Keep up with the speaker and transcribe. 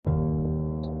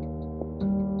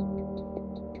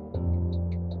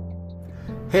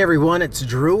Hey everyone, it's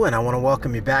Drew, and I want to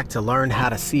welcome you back to Learn How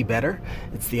to See Better.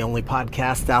 It's the only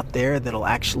podcast out there that'll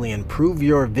actually improve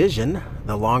your vision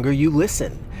the longer you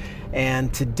listen.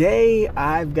 And today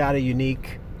I've got a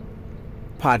unique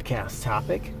podcast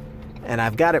topic, and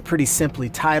I've got it pretty simply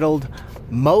titled,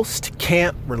 Most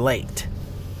Can't Relate.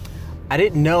 I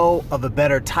didn't know of a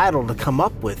better title to come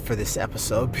up with for this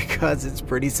episode because it's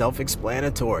pretty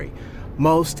self-explanatory.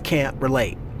 Most can't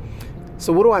relate.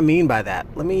 So what do I mean by that?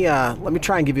 Let me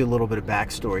try and give you a little bit of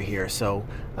backstory here. So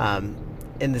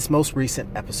in this most recent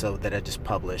episode that I just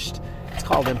published, it's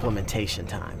called Implementation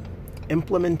Time.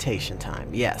 Implementation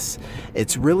time, yes.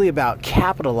 It's really about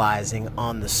capitalizing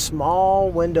on the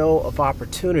small window of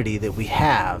opportunity that we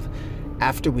have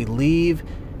after we leave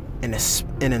an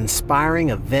inspiring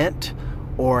event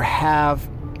or have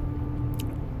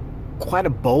quite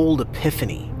a bold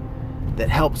epiphany that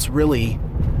helps really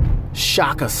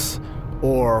shock us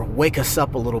or wake us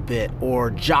up a little bit, or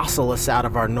jostle us out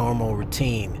of our normal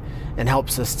routine, and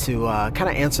helps us to kind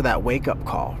of answer that wake-up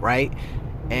call, right?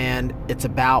 And it's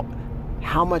about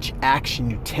how much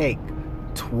action you take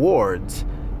towards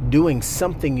doing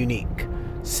something unique,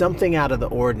 something out of the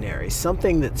ordinary,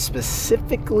 something that's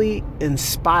specifically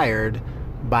inspired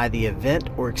by the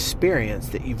event or experience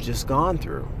that you've just gone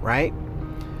through, right?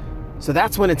 So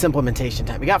that's when it's implementation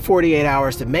time. You got 48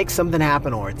 hours to make something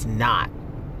happen, or it's not.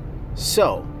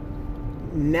 So,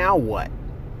 now what?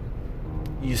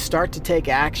 You start to take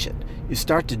action. You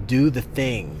start to do the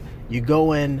thing. You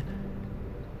go in,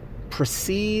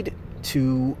 proceed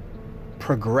to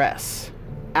progress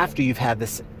after you've had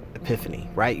this epiphany,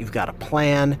 right? You've got a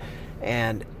plan,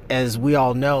 and as we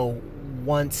all know,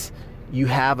 once you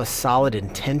have a solid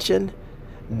intention,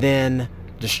 then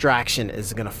distraction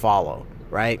is going to follow,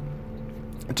 right?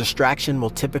 Distraction will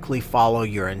typically follow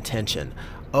your intention.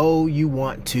 Oh, you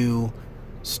want to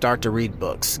start to read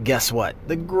books. Guess what?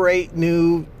 The great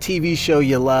new TV show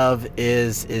you love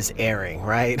is airing,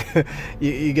 right?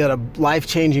 you got a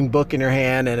life-changing book in your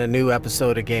hand, and a new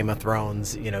episode of Game of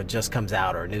Thrones, just comes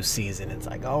out, or a new season. It's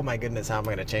like, oh my goodness, how am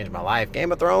I going to change my life?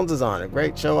 Game of Thrones is on. A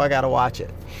great show. I got to watch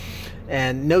it.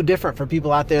 And no different for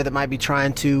people out there that might be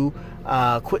trying to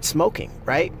quit smoking,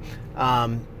 right?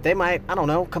 They might,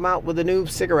 come out with a new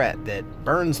cigarette that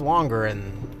burns longer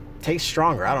and tastes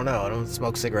stronger. I don't know. I don't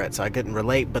smoke cigarettes, so I couldn't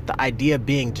relate. But the idea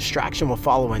being distraction will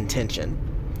follow intention.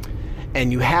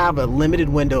 And you have a limited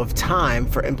window of time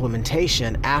for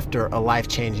implementation after a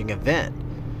life-changing event.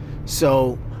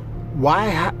 So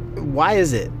why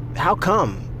is it? How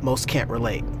come most can't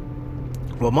relate?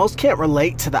 Well, most can't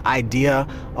relate to the idea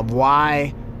of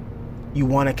why you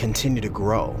want to continue to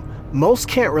grow. Most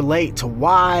can't relate to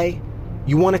why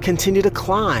you want to continue to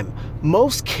climb.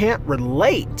 Most can't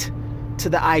relate to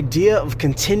the idea of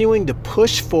continuing to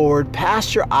push forward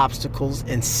past your obstacles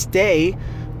and stay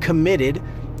committed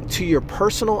to your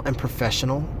personal and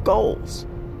professional goals.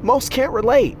 Most can't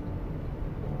relate.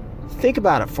 Think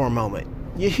about it for a moment.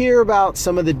 You hear about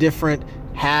some of the different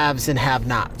haves and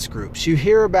have-nots groups. You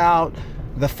hear about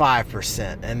the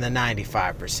 5% and the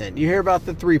 95%. You hear about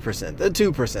the 3%, the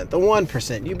 2%, the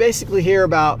 1%. You basically hear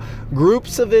about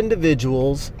groups of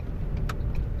individuals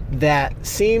that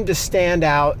seem to stand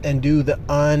out and do the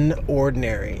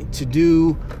unordinary, to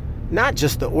do not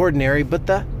just the ordinary, but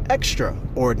the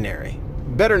extraordinary,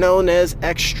 better known as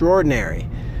extraordinary.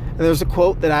 And there's a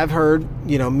quote that I've heard,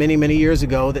 many, many years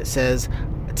ago that says,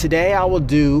 "Today I will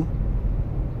do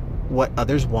what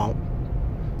others won't,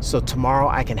 so tomorrow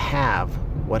I can have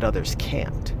what others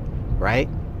can't," right?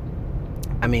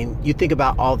 I mean, you think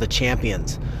about all the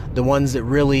champions, the ones that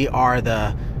really are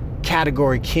the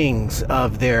category kings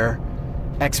of their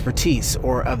expertise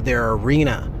or of their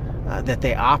arena that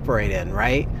they operate in,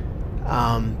 right?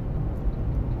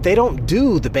 They don't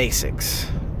do the basics.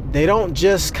 They don't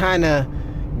just kind of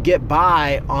get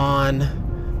by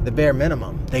on the bare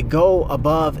minimum. They go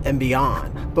above and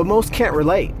beyond. But most can't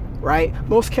relate, right?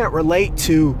 Most can't relate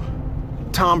to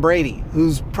Tom Brady,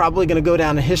 who's probably going to go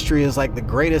down in history as like the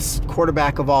greatest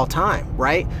quarterback of all time,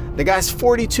 right? The guy's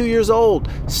 42 years old,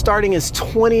 starting his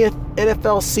 20th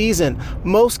NFL season.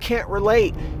 Most can't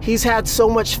relate. He's had so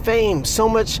much fame, so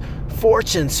much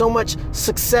fortune, so much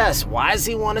success. Why does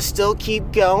he want to still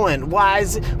keep going? Why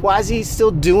is he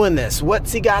still doing this?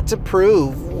 What's he got to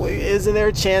prove? Isn't there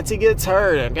a chance he gets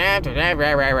hurt?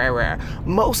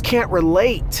 Most can't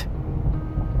relate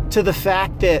to the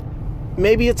fact that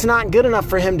maybe it's not good enough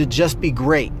for him to just be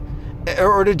great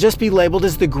or to just be labeled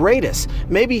as the greatest.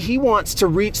 Maybe he wants to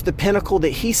reach the pinnacle that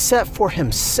he set for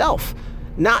himself,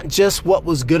 not just what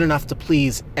was good enough to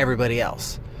please everybody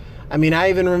else. I mean, I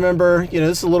even remember,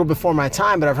 this is a little before my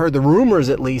time, but I've heard the rumors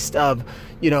at least of,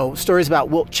 stories about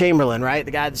Wilt Chamberlain, right?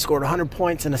 The guy that scored 100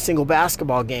 points in a single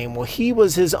basketball game. Well, he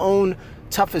was his own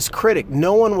toughest critic.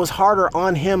 No one was harder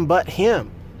on him but him.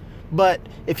 But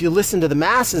if you listen to the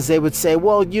masses, they would say,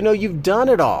 well, you've done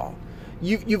it all.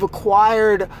 You've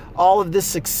acquired all of this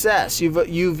success.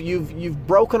 You've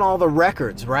broken all the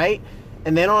records, right?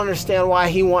 And they don't understand why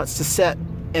he wants to set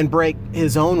and break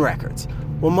his own records.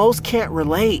 Well, most can't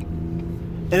relate.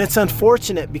 And it's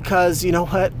unfortunate because, you know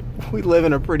what? We live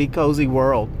in a pretty cozy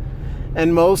world.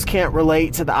 And most can't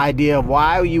relate to the idea of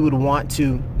why you would want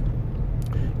to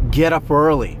get up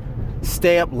early,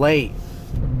 stay up late,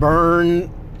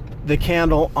 burn the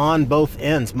candle on both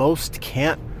ends. Most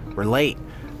can't relate.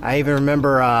 I even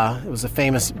remember it was a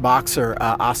famous boxer,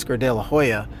 Oscar De La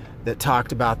Hoya, that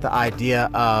talked about the idea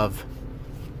of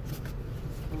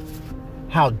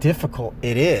how difficult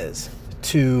it is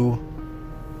to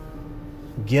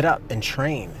get up and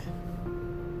train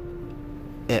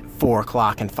at 4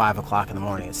 o'clock and 5 o'clock in the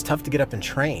morning. It's tough to get up and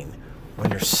train when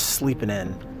you're sleeping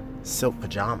in silk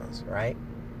pajamas, right?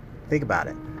 Think about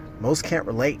it. Most can't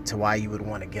relate to why you would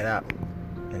want to get up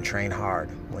and train hard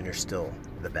when you're still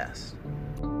the best.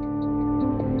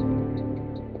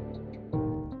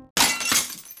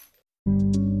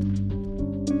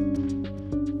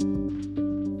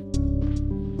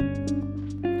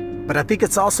 But I think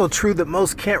it's also true that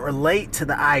most can't relate to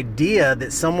the idea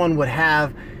that someone would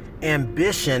have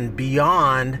ambition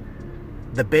beyond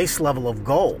the base level of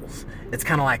goals. It's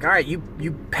kind of like, all right, you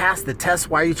passed the test.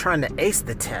 Why are you trying to ace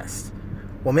the test?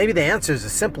 Well, maybe the answer is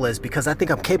as simple as because I think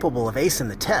I'm capable of acing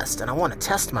the test, and I want to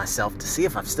test myself to see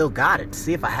if I've still got it, to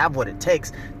see if I have what it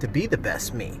takes to be the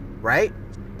best me, right?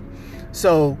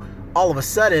 So all of a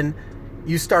sudden,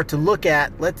 you start to look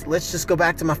at, let's just go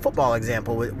back to my football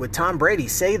example with Tom Brady.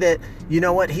 Say that,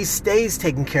 he stays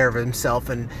taking care of himself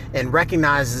and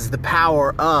recognizes the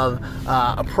power of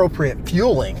appropriate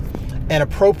fueling and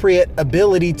appropriate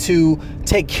ability to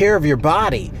take care of your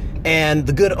body and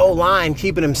the good O-line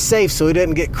keeping him safe so he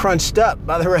didn't get crunched up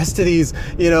by the rest of these,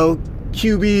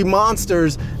 QB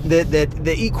monsters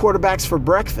that eat quarterbacks for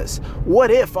breakfast.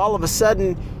 What if all of a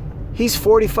sudden he's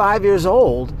 45 years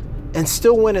old and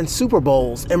still winning Super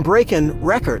Bowls and breaking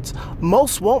records?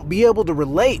 Most won't be able to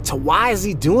relate to why is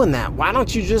he doing that? Why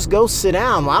don't you just go sit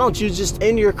down? Why don't you just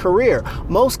end your career?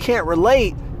 Most can't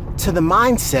relate to the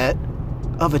mindset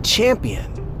of a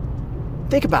champion.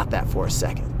 Think about that for a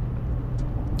second.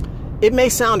 It may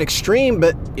sound extreme,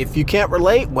 but if you can't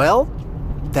relate, well,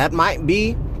 that might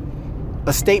be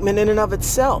a statement in and of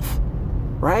itself,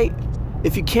 right?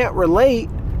 If you can't relate,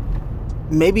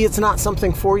 maybe it's not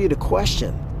something for you to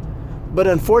question. But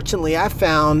unfortunately, I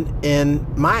found in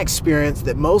my experience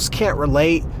that most can't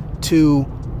relate to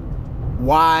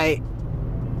why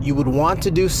you would want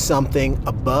to do something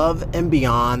above and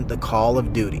beyond the call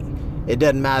of duty. It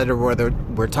doesn't matter whether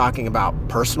we're talking about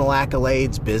personal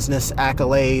accolades, business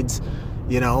accolades,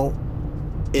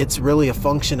 it's really a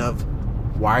function of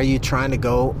why are you trying to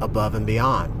go above and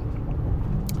beyond?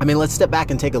 I mean, let's step back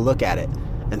and take a look at it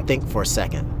and think for a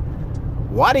second.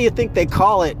 Why do you think they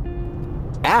call it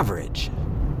average?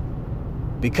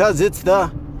 Because it's the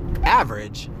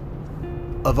average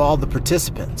of all the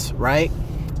participants, right?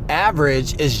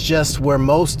 Average is just where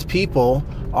most people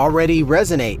already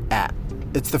resonate at.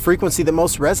 It's the frequency that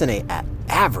most resonate at.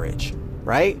 Average,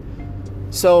 right?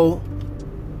 So,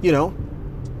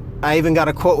 I even got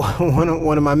a quote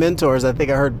one of my mentors. I think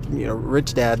I heard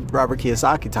Rich Dad Robert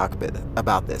Kiyosaki talk a bit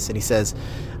about this, and he says,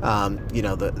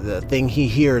 the thing he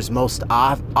hears most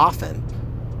often,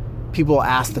 people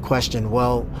ask the question,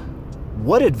 well,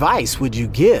 what advice would you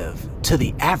give to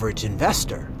the average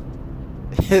investor?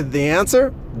 The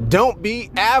answer: don't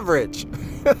be average.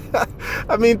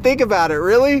 I mean, think about it,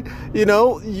 really.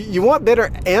 You want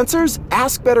better answers?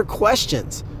 Ask better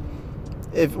questions.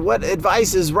 If what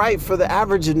advice is right for the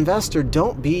average investor,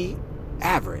 don't be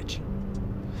average.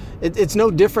 It's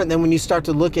no different than when you start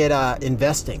to look at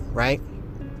investing, right?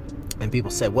 And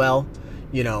people say, well,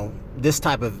 this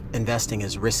type of investing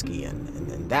is risky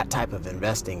and that type of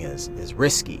investing is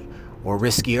risky or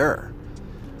riskier.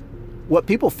 What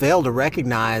people fail to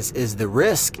recognize is the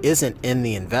risk isn't in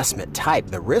the investment type.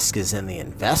 The risk is in the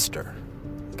investor,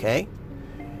 okay?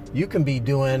 You can be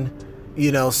doing,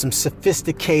 some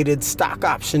sophisticated stock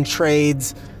option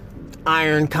trades,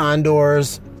 iron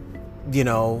condors,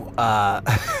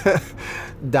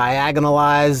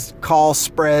 diagonalized call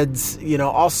spreads,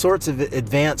 all sorts of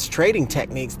advanced trading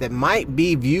techniques that might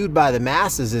be viewed by the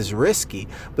masses as risky,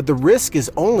 but the risk is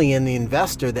only in the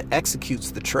investor that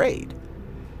executes the trade.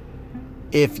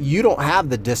 If you don't have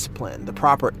the discipline, the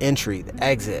proper entry, the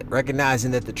exit,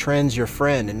 recognizing that the trend's your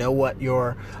friend and know what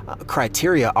your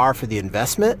criteria are for the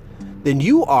investment, then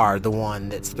you are the one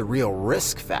that's the real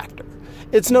risk factor.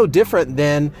 It's no different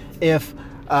than if,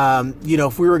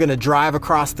 if we were going to drive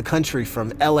across the country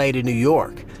from LA to New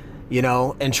York,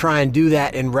 and try and do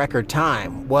that in record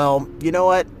time. Well, you know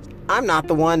what? I'm not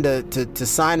the one to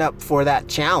sign up for that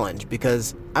challenge,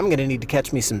 because I'm going to need to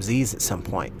catch me some Z's at some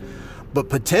point. But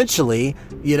potentially,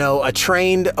 a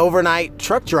trained overnight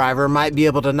truck driver might be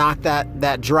able to knock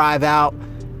that drive out,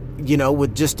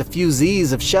 with just a few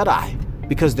Z's of shut-eye,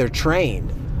 because they're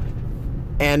trained.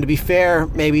 And to be fair,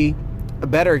 maybe a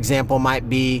better example might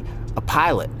be a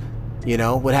pilot,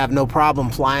 would have no problem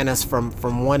flying us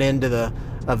from one end of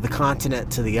the continent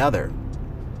to the other.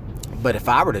 But if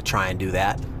I were to try and do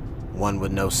that, one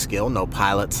with no skill, no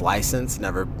pilot's license,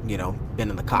 never, been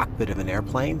in the cockpit of an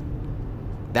airplane,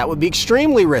 that would be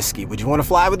extremely risky. Would you want to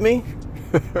fly with me?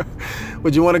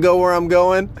 Would you want to go where I'm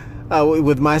going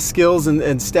with my skills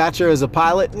and stature as a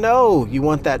pilot? No, you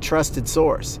want that trusted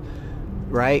source,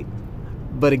 right?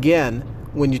 But again,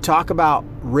 when you talk about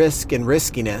risk and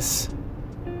riskiness,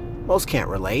 most can't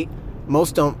relate.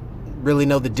 Most don't really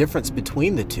know the difference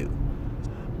between the two.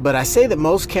 But I say that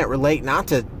most can't relate not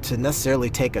to necessarily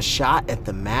take a shot at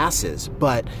the masses,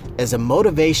 but as a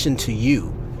motivation to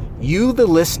you, the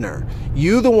listener,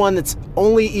 you the one that's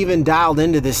only even dialed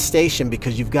into this station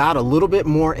because you've got a little bit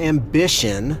more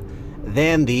ambition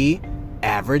than the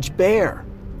average bear.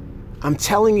 I'm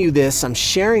telling you this, I'm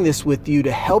sharing this with you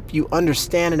to help you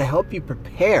understand and to help you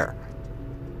prepare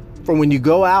for when you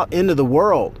go out into the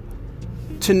world,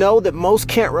 to know that most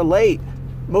can't relate.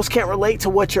 Most can't relate to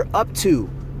what you're up to,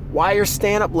 why you're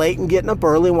staying up late and getting up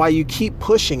early, and why you keep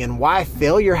pushing, and why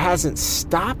failure hasn't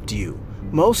stopped you.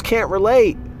 Most can't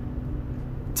relate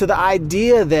to the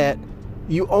idea that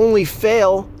you only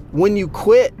fail when you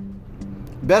quit.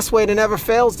 Best way to never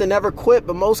fail is to never quit,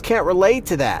 but most can't relate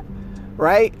to that,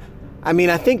 right? I mean,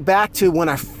 I think back to when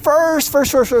I first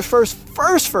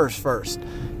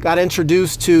got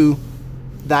introduced to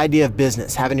the idea of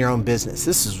business, having your own business.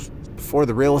 This is before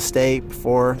the real estate,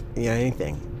 before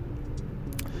anything.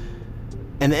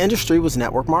 And the industry was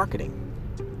network marketing,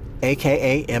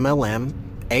 aka MLM,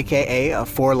 aka a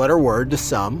four-letter word to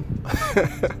some,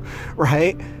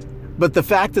 right? But the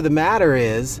fact of the matter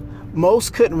is,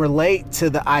 most couldn't relate to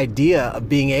the idea of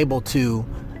being able to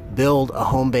build a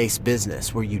home-based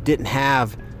business where you didn't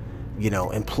have,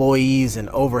 employees and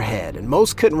overhead. And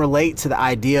most couldn't relate to the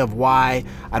idea of why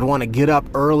I'd want to get up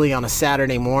early on a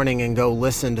Saturday morning and go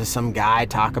listen to some guy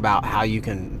talk about how you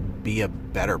can be a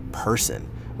better person,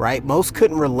 right? Most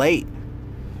couldn't relate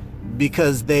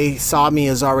because they saw me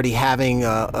as already having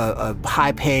a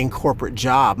high-paying corporate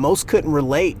job. Most couldn't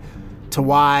relate to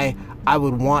why I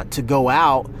would want to go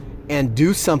out and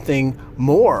do something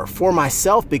more for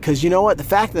myself, because you know what? The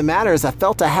fact of the matter is I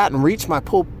felt I hadn't reached my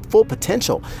full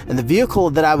potential, and the vehicle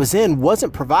that I was in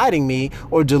wasn't providing me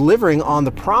or delivering on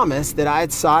the promise that I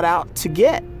had sought out to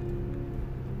get.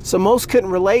 So most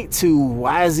couldn't relate to,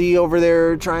 why is he over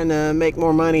there trying to make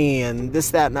more money and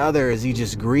this, that, and the other? Is he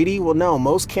just greedy? Well, no,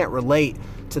 most can't relate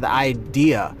to the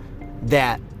idea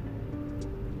that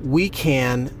we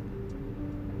can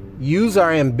use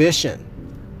our ambition,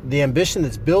 the ambition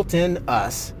that's built in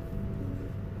us,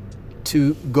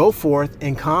 to go forth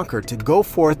and conquer, to go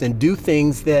forth and do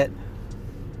things that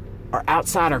are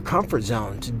outside our comfort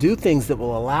zone, to do things that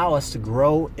will allow us to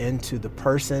grow into the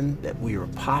person that we were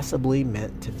possibly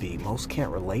meant to be. Most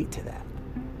can't relate to that.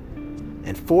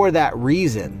 And for that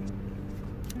reason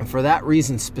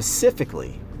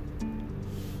specifically,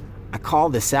 I call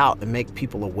this out and make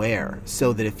people aware,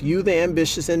 so that if you, the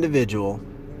ambitious individual,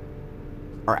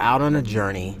 are out on a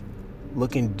journey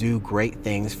looking to do great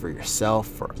things for yourself,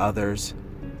 for others,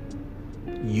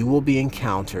 you will be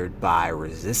encountered by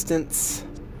resistance.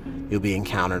 You'll be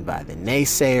encountered by the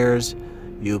naysayers.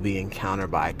 You'll be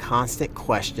encountered by constant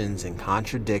questions and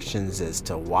contradictions as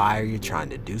to, why are you trying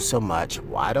to do so much?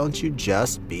 Why don't you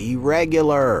just be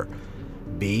regular?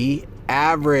 Be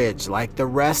average like the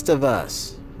rest of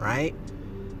us, right?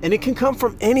 And it can come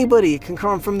from anybody. It can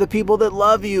come from the people that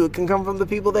love you. It can come from the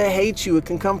people that hate you. It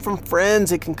can come from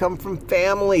friends. It can come from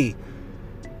family.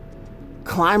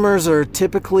 Climbers are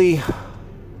typically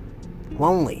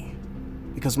lonely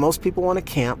because most people want to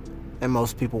camp and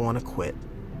most people want to quit.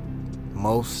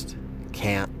 Most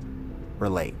can't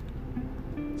relate.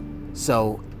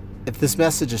 So if this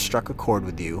message has struck a chord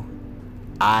with you,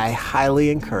 I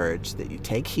highly encourage that you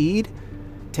take heed,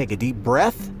 take a deep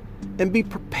breath, and be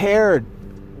prepared.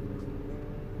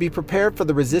 Be prepared for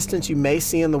the resistance you may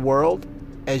see in the world,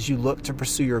 as you look to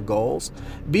pursue your goals.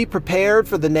 Be prepared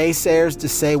for the naysayers to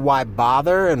say, why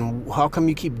bother? And how come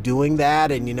you keep doing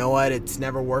that? And you know what? It's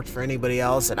never worked for anybody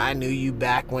else. And I knew you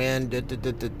back when,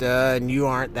 and you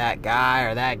aren't that guy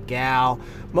or that gal.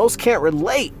 Most can't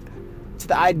relate to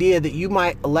the idea that you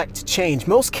might elect to change.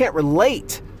 Most can't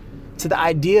relate to the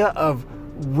idea of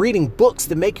reading books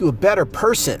that make you a better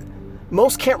person.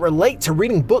 Most can't relate to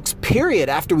reading books, period,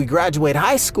 after we graduate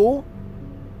high school.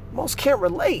 Most can't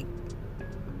relate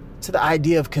to the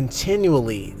idea of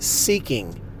continually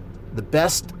seeking the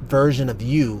best version of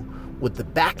you with the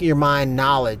back of your mind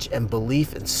knowledge and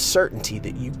belief and certainty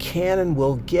that you can and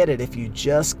will get it if you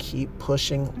just keep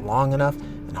pushing long enough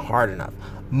and hard enough.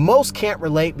 Most can't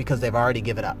relate because they've already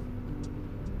given up.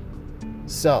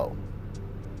 So,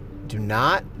 do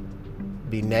not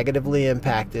be negatively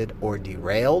impacted or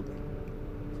derailed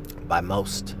by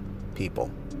most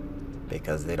people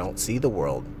because they don't see the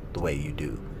world the way you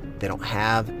do. They don't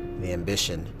have the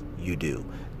ambition you do.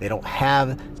 They don't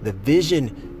have the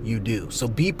vision you do. So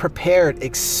be prepared.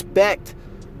 Expect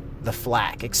the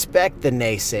flack. Expect the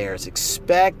naysayers.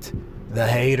 Expect the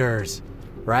haters,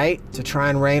 right? To try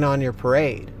and rain on your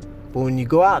parade. But when you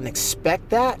go out and expect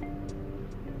that,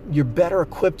 you're better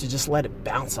equipped to just let it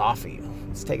bounce off of you.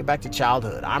 Let's take it back to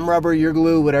childhood. I'm rubber, you're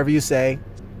glue, whatever you say.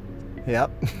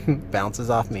 Yep, bounces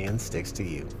off me and sticks to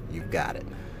you. You've got it.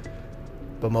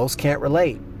 But most can't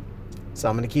relate. So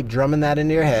I'm going to keep drumming that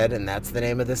into your head, and that's the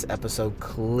name of this episode,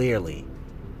 clearly.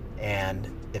 And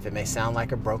if it may sound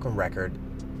like a broken record,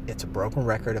 it's a broken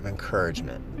record of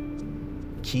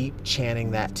encouragement. Keep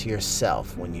chanting that to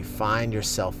yourself when you find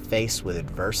yourself faced with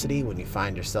adversity, when you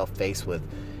find yourself faced with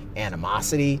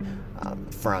animosity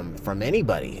from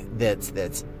anybody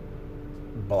that's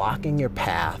blocking your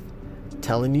path,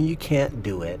 telling you can't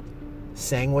do it,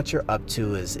 saying what you're up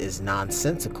to is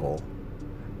nonsensical.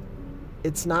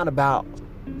 It's not about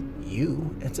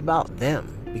you, it's about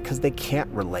them, because they can't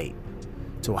relate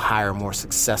to a higher, more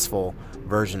successful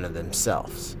version of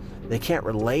themselves. They can't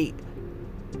relate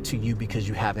to you because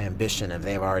you have ambition and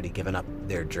they've already given up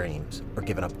their dreams or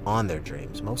given up on their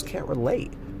dreams. Most can't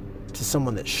relate to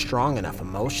someone that's strong enough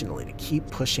emotionally to keep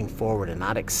pushing forward and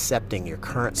not accepting your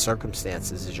current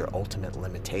circumstances as your ultimate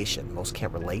limitation. Most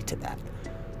can't relate to that.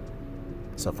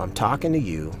 So if I'm talking to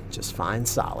you, just find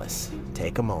solace.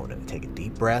 Take a moment, take a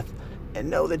deep breath, and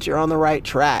know that you're on the right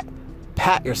track.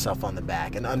 Pat yourself on the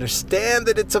back and understand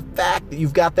that it's a fact that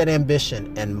you've got that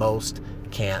ambition and most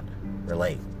can't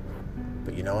relate.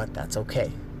 But you know what? That's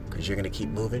okay, because you're going to keep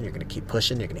moving, you're going to keep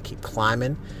pushing, you're going to keep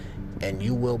climbing, and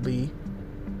you will be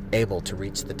able to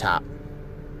reach the top,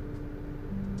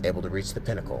 able to reach the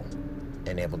pinnacle,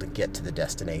 and able to get to the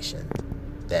destination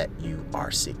that you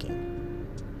are seeking.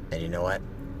 And you know what?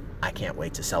 I can't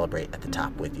wait to celebrate at the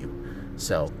top with you.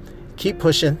 So keep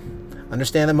pushing,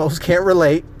 understand that most can't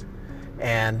relate,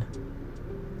 and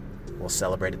we'll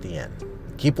celebrate at the end.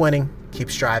 Keep winning, keep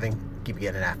striving, keep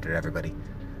getting after it, everybody.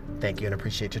 Thank you and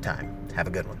appreciate your time. Have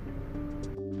a good one.